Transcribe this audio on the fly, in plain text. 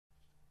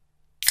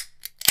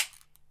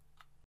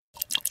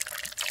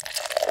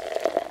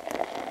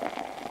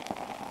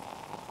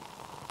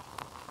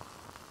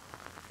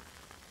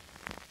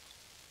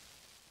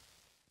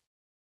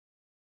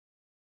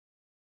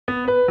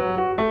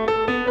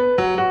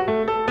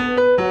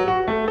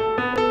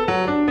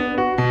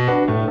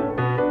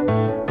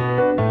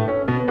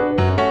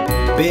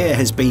Beer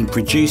has been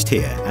produced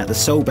here at the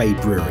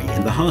Solbay Brewery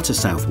in the heart of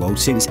Southwold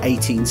since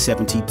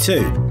 1872.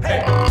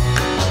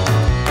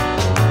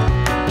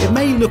 It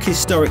may look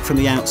historic from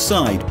the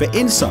outside, but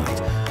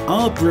inside,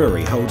 our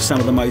brewery holds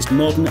some of the most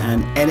modern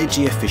and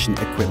energy-efficient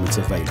equipment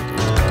available.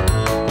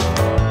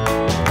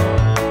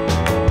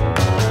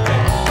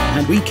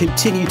 And we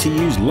continue to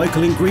use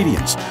local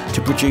ingredients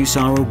to produce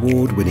our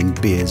award-winning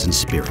beers and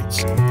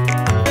spirits.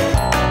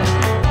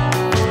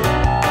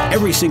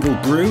 Every single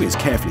brew is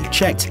carefully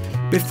checked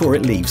before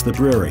it leaves the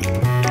brewery.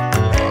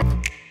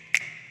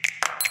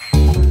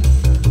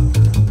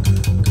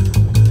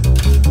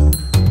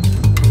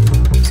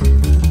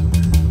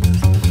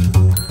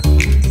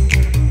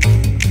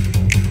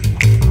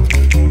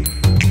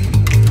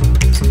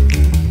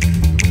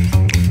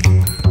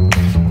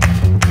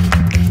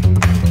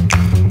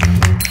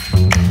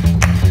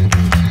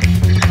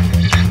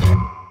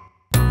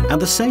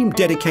 And the same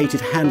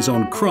dedicated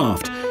hands-on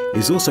craft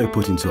is also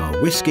put into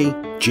our whiskey,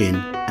 gin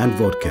and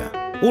vodka,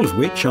 all of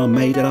which are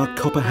made at our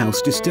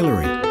Copperhouse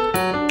distillery.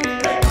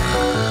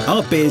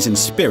 Our beers and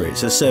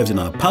spirits are served in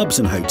our pubs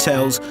and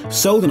hotels,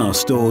 sold in our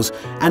stores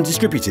and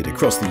distributed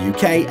across the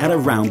UK and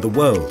around the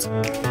world.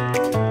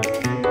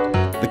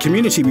 The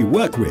community we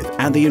work with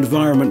and the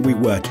environment we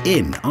work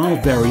in are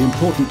very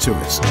important to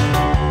us.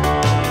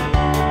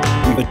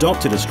 We've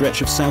adopted a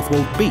stretch of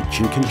Southwold Beach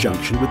in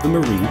conjunction with the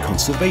Marine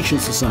Conservation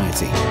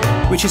Society,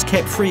 which is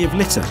kept free of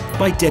litter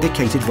by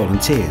dedicated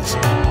volunteers.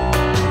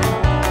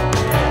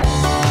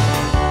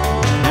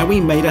 Now we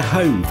made a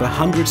home for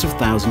hundreds of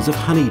thousands of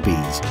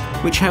honeybees,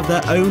 which have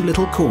their own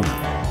little corner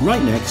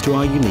right next to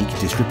our unique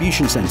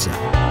distribution centre.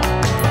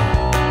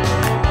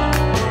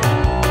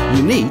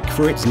 Unique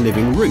for its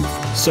living roof,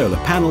 solar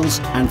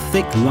panels and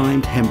thick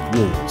limed hemp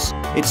walls.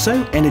 It's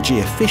so energy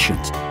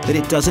efficient that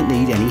it doesn't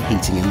need any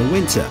heating in the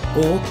winter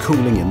or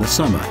cooling in the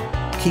summer,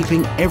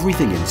 keeping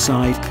everything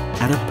inside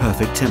at a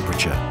perfect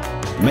temperature,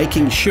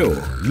 making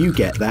sure you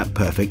get that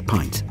perfect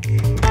pint.